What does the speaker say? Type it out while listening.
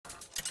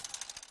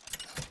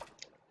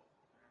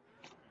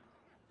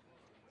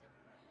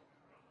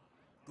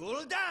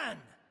Gul'dan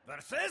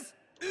versus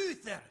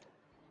Uther.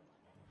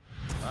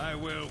 I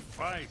will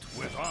fight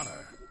with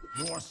honor.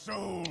 Your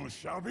soul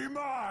shall be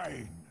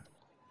mine!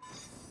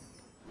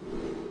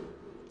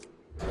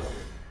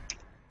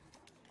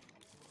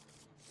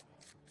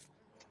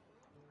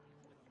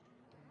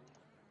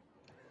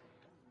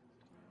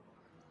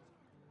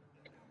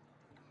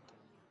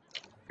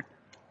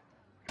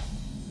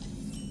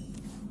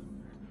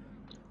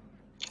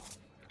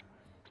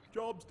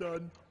 Job's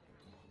done.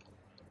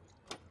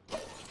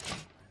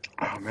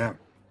 Oh man.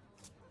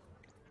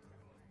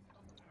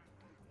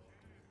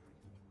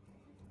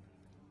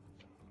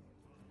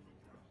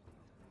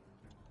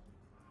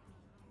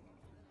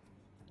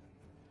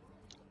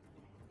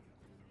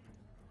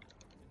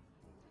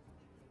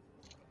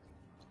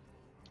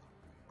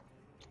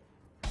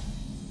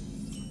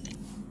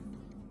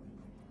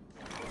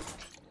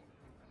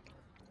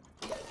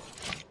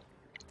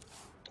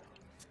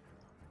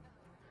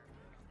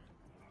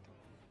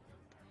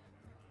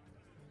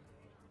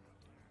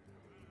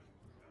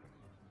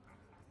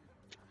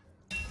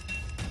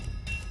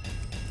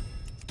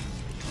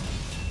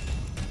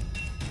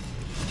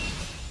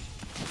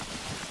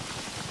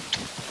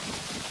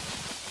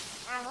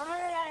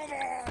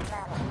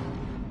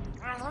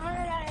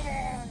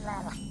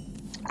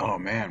 Oh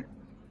man.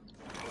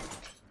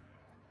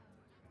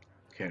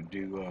 Can't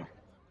do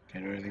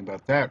anything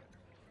about that.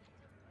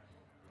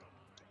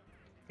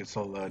 Guess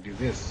I'll do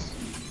this.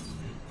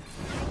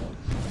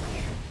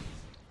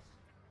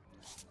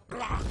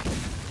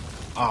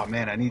 Oh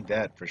man, I need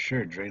that for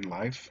sure. Drain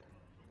life.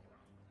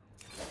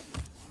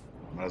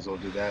 Might as well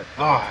do that.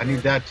 Oh, I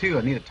need that too.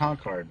 I need a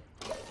taunt card.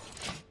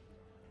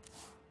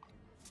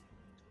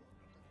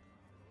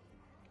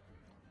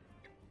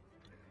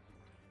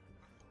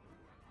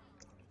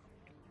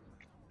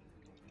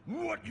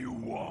 What you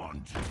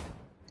want?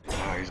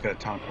 Oh, he's got a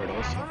taunt card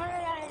also.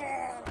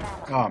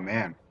 Oh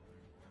man.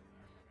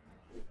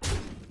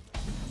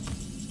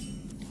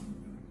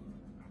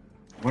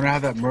 Wonder how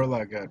that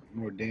Murloc got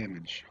more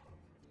damage.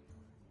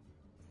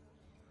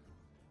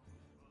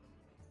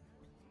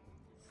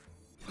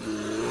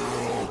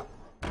 Job's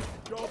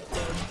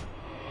done.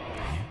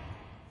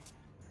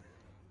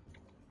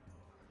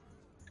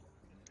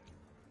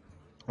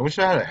 I wish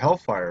I had a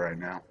Hellfire right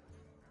now.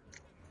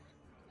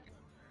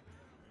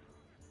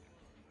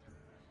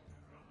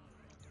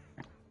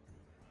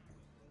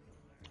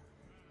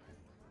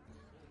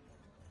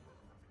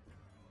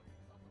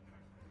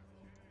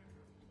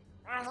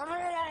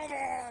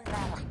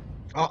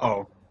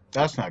 Uh-oh.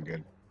 That's not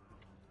good.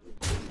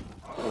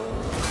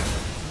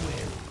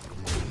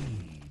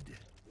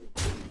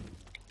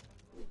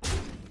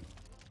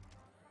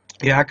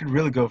 Yeah, I could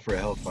really go for a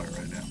Hellfire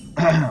right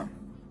now.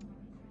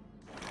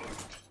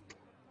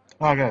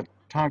 Oh, I got a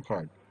taunt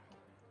card.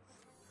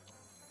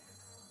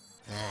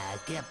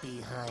 Get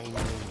behind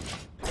me.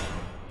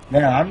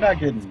 Man, I'm not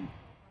getting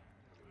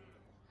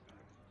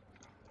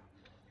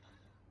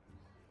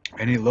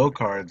any low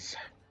cards.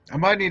 I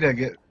might need to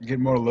get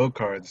more low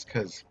cards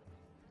because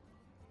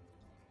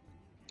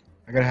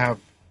I gotta have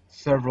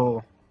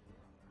several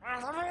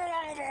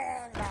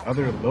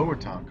other lower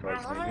taunt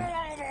cards maybe.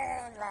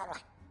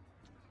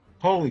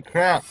 Holy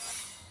crap!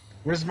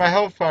 Where's my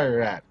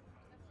Hellfire at?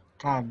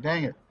 God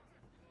dang it!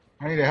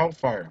 I need a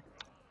Hellfire.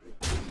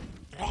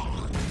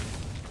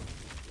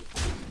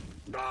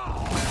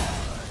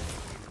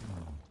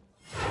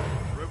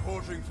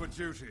 Reporting for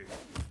duty.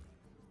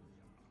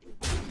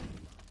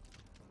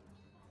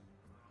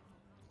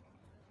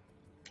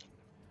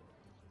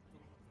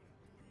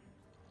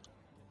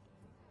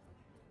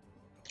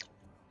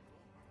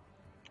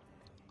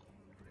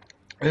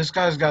 This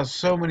guy's got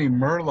so many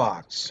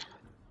Murlocs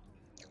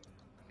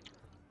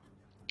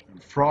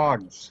and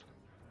frogs.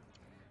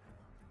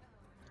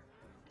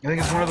 I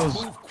think it's one of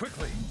those Move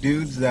quickly.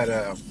 dudes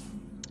that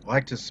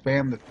like to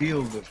spam the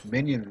field with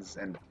minions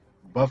and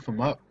buff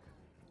them up.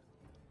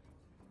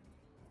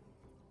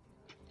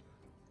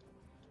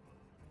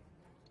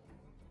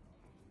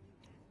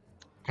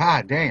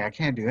 God dang, I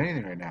can't do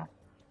anything right now.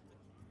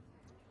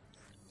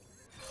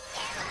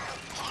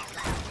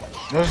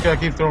 I just gotta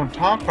keep throwing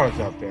taunt cards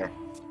out there.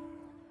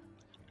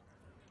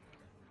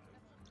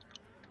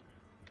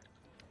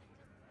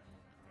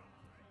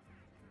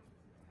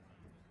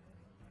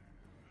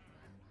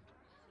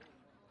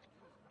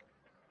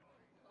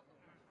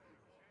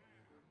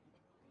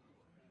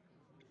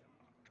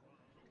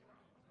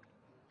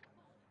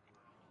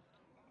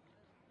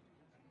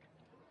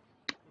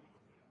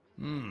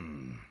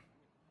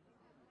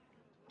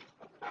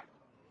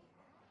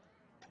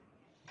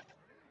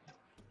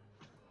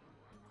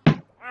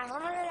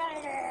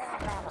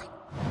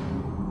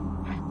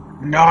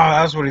 No,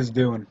 that's what he's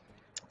doing.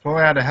 If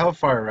only I had a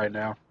Hellfire right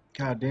now.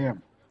 God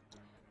damn.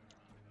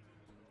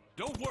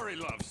 Don't worry,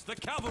 loves. The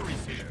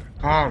cavalry's here.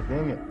 God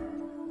dang it.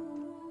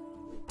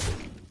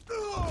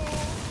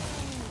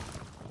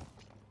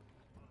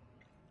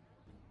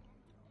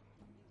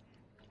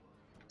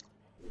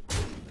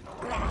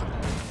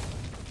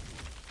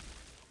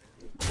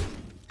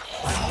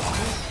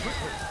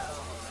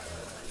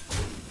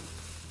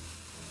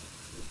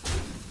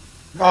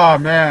 Oh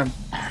man.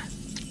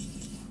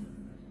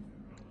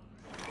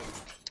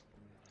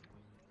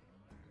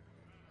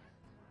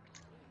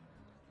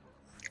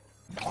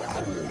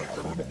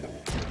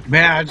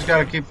 Man, I just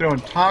gotta keep throwing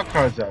taunt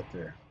cards out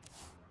there.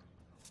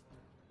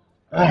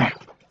 Ugh.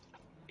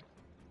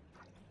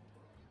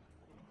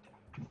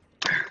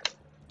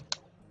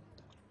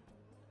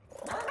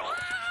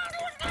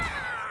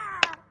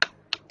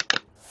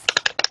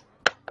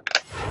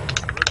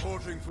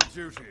 Reporting for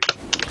duty.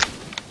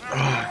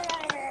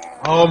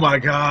 Oh my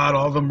god,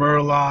 all the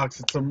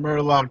Murlocs. It's a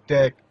Murloc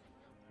deck.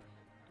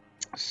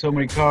 So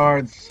many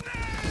cards.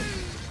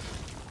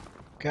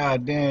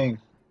 God dang.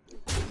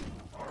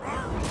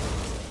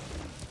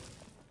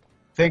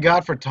 Thank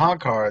God for taunt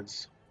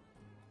cards.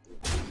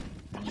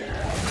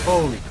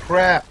 Holy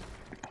crap.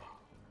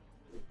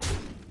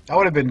 I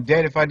would have been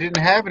dead if I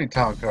didn't have any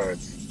taunt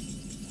cards.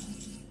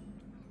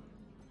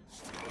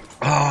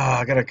 Ah,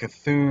 I got a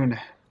Cthulhu.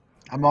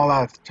 I'm all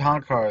out of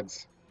taunt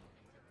cards.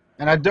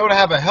 And I don't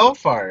have a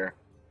Hellfire.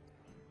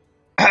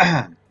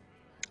 Man,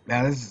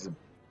 this is a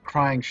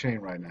crying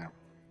shame right now.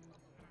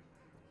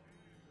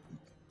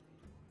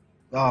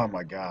 Oh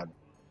my god.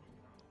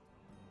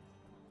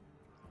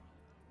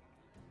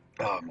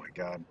 Oh my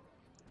god.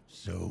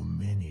 So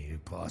many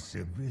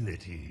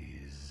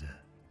possibilities.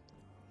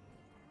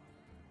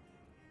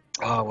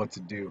 Oh, what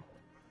to do.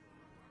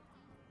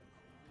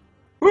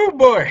 Woo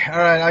boy!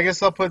 Alright, I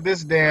guess I'll put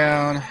this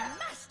down.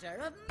 Master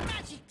of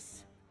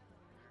magics.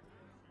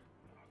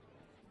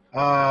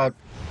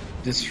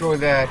 Destroy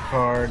that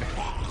card.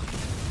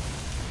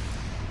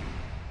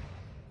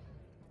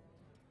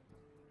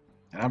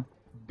 And I'm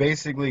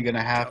basically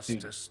gonna have to...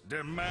 Justice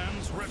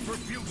demands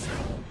retribution.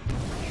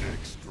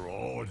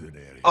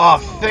 Extraordinary. Oh,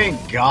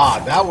 thank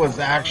God. That was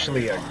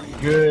actually a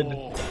good...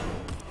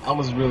 That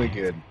was really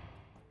good.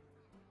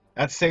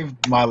 That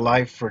saved my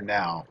life for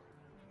now.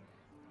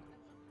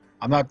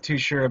 I'm not too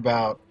sure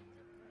about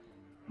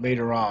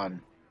later on,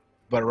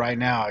 but right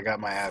now I got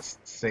my ass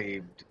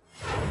saved.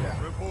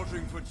 Yeah.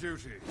 Reporting for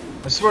duty.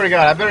 I swear to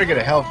God, I better get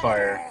a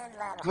Hellfire.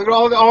 Look at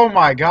all the... Oh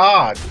my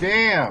God,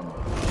 damn.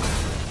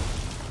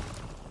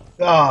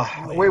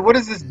 Wait, what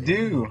does this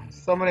do?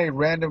 Summon a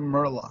random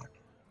Murloc.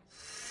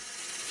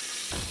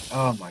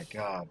 Oh my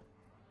God.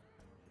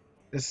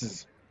 This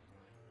is...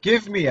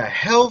 Give me a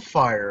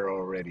Hellfire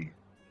already.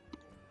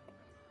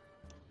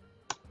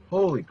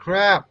 Holy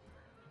crap.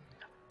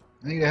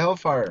 I need a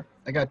Hellfire.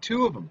 I got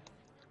 2 of them.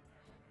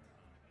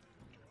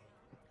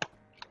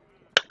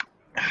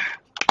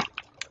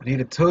 I need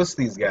to toast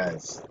these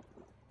guys.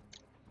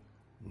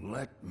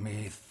 Let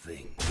me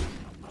think.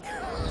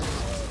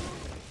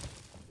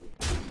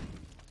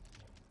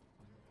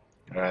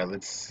 Alright,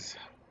 let's...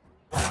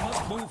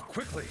 Move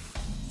quickly.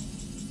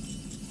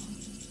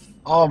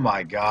 Oh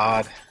my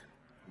God.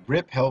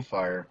 Rip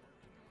Hellfire.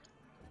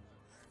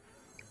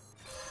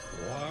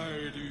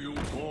 Why do you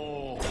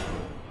call?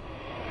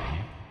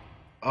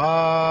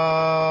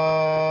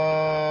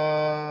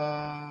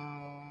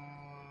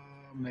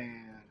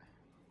 Man.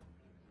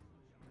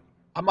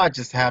 I might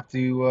just have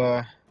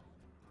to,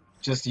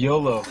 just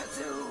YOLO.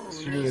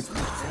 Screw it.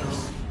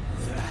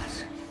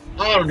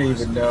 I don't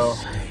even know.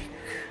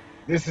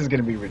 This is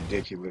gonna be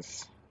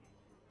ridiculous.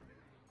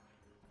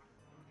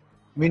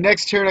 I mean,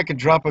 next turn I could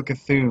drop a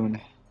Cthulhu,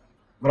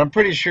 but I'm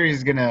pretty sure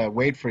he's gonna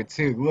wait for it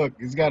too. Look,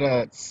 he's got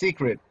a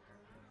secret.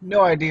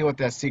 No idea what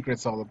that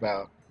secret's all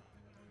about.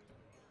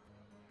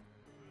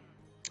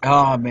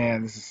 Oh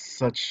man, this is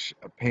such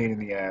a pain in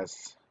the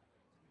ass.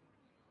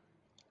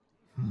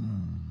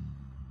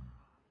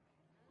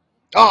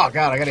 Oh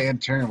God, I gotta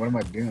end turn. What am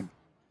I doing?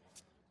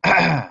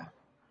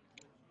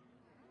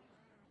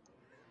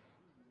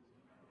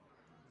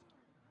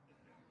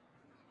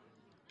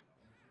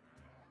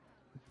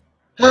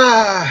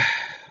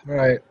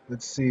 Alright,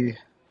 let's see.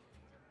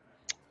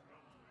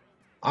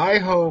 I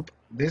hope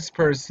this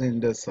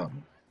person does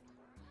something.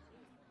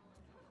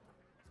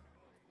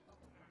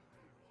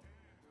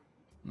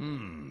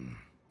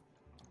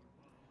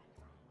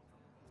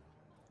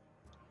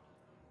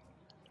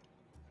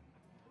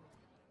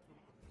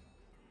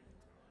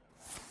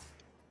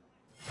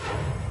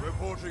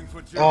 Reporting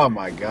for duty. Oh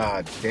my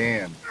God,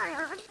 damn.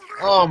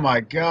 Oh my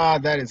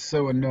God, that is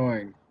so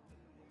annoying.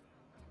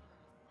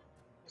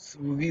 So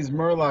these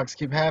Murlocs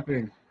keep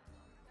happening.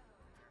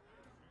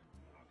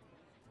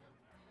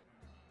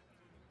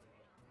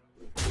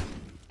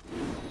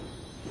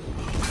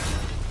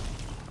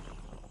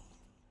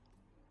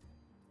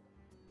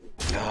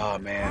 Oh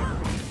man.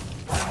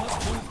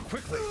 Move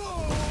quickly.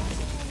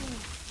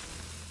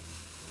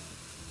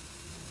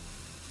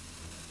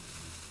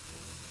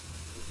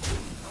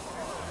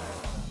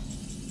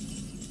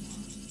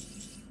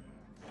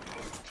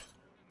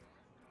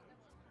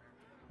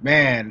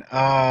 Man,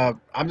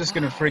 I'm just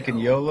gonna freaking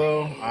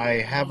YOLO.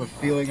 I have a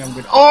feeling I'm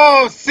gonna...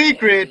 Oh,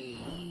 secret!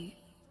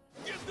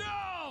 Get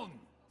down.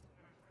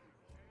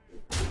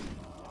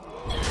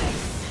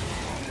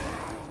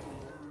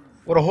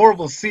 What a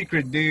horrible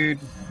secret, dude.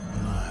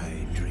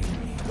 My dream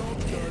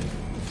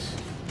ends.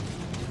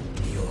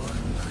 Your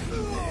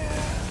nightmare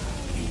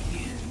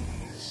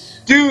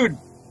begins. Dude,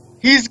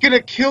 He's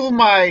gonna kill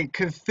my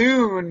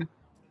Cthulhu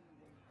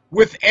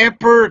with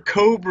Emperor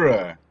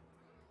Cobra.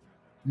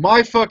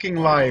 My fucking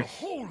life.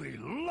 Holy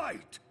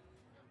light!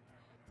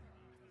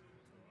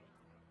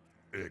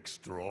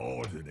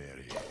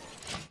 Extraordinary.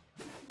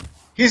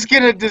 He's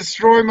gonna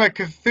destroy my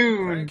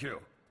Cthulhu Thank you.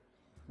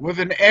 with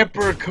an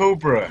Emperor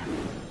Cobra.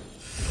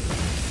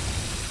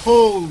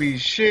 Holy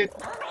shit.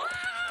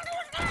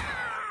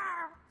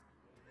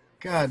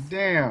 God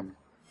damn.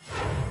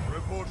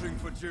 Reporting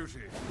for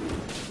duty.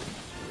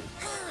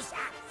 Who's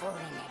up for an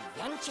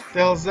adventure? What the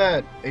hell's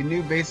that? A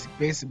new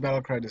basic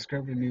battle cry.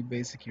 Discovered a new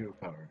basic hero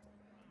power.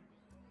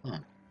 Huh.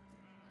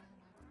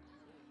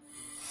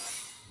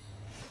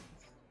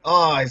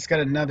 Oh, he's got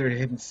another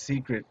hidden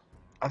secret.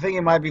 I think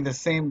it might be the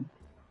same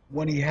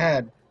one he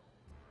had.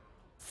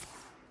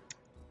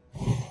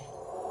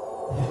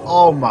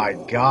 Oh my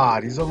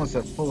god, he's almost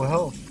at full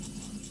health.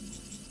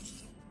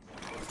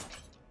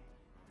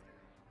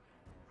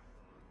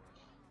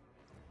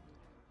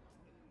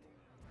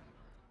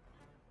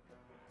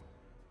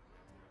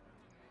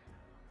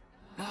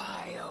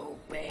 I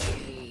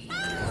obey.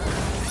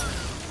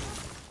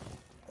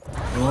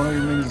 When one of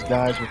your minions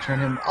dies, return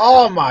him.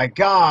 Oh my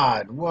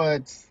god,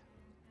 what?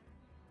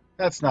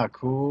 That's not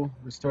cool.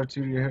 Restore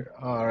 2 to your.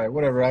 Alright,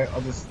 whatever.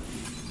 I'll just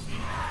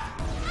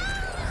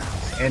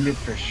end it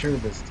for sure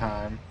this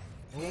time.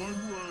 I'm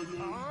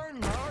ready. I'm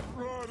not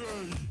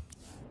ready.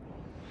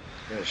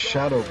 Yeah,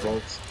 shadow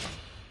bolts.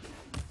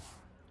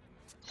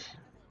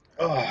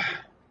 Ugh.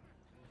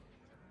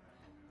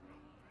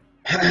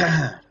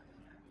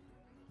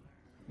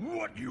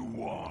 What you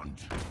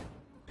want?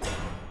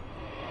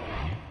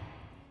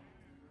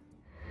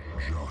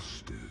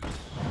 Justice.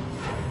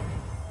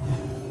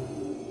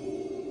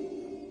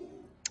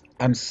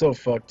 I'm so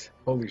fucked.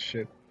 Holy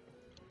shit.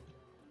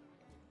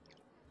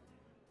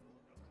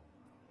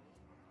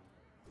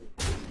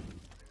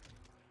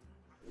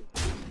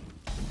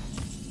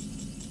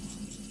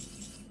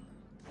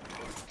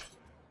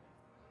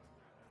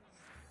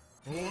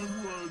 I'm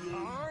ready.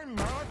 I'm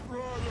not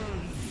ready.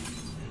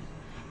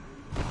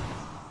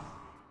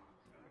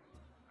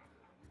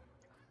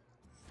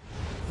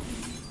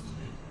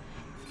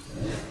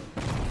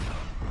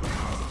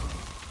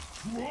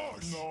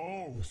 Crush.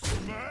 No.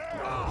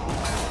 Smash.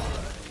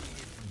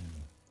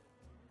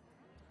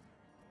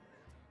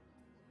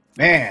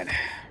 Man.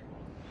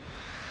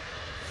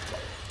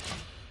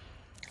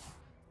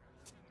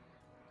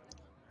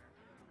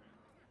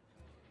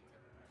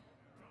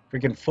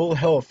 Freaking full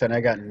health and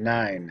I got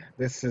 9.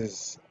 This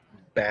is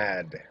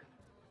bad.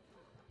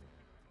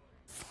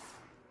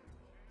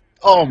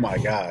 Oh my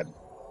god.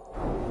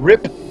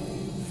 RIP.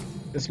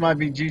 This might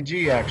be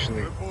GG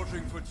actually.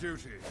 Reporting for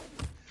duty.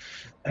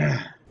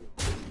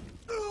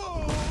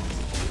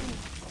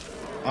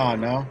 Oh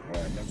no?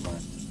 Alright, never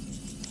mind.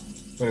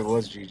 But it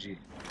was GG.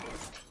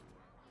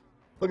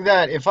 Look at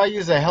that. If I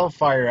use a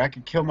Hellfire, I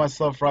could kill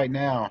myself right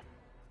now.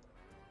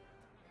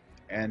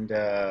 And,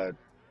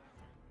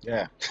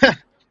 yeah.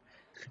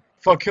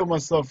 If I kill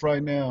myself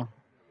right now.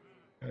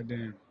 God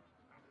damn.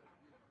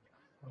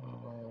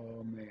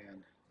 Oh,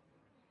 man.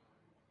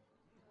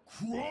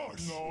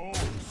 Crush. No.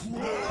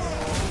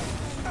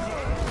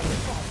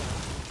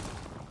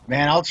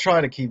 Man, I'll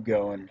try to keep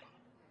going.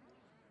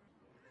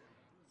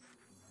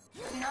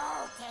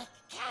 No take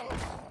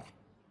candle.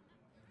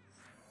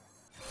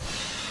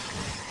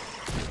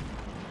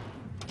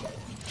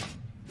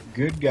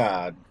 Good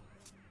God.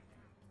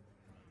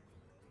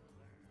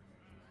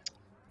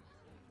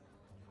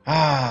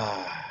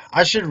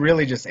 I should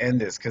really just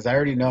end this because I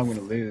already know I'm going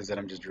to lose and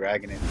I'm just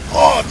dragging it.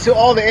 Oh, to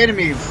all the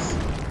enemies!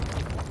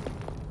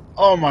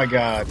 Oh my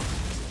god.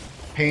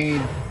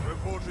 Pain.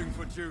 Reporting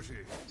for duty.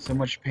 So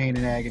much pain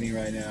and agony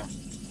right now.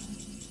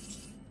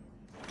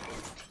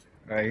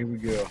 Alright, here we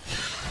go.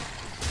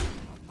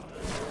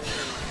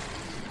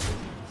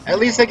 At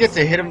least I get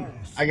to hit him.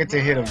 I get to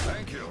hit him.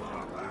 Thank you.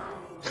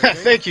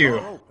 Thank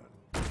you.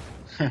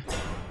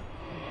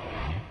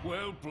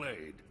 Well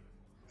played.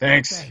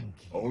 Thanks.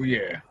 Oh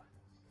yeah.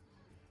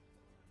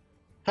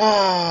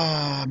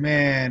 Ah,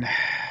 man.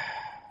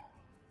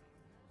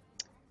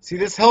 See,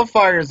 this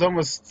Hellfire is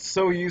almost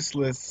so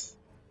useless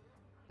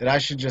that I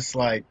should just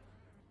like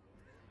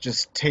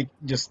just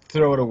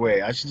throw it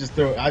away. I should just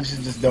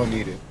don't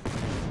need it.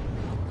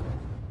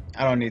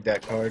 I don't need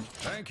that card.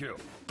 Thank you.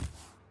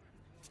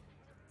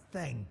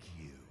 Thank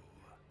you.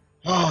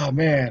 Oh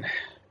man.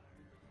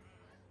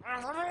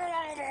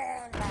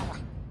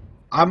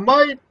 I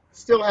might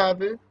still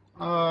have it.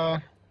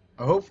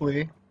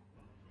 Hopefully.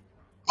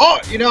 Oh,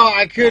 you know,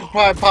 I could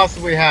probably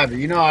possibly have it.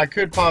 You know, I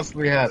could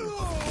possibly have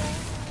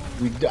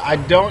it. I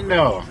don't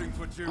know.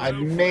 I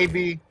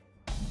maybe.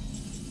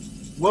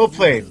 Well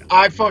played.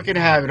 I fucking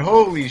have it.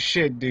 Holy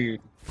shit, dude.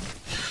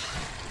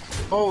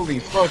 Holy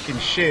fucking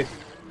shit.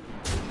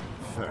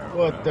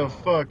 What the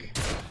fuck?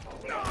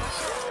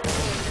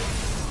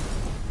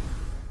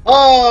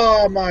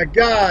 Oh my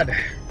god.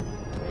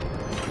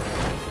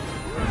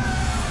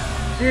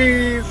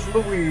 Jeez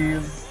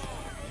Louise.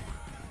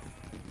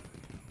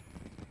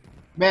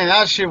 Man,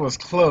 that shit was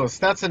close.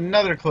 That's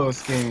another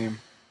close game.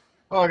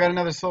 Oh, I got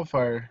another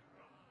Soulfire.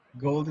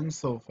 Golden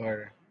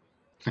Soulfire.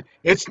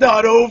 It's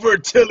not over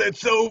till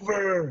it's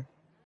over!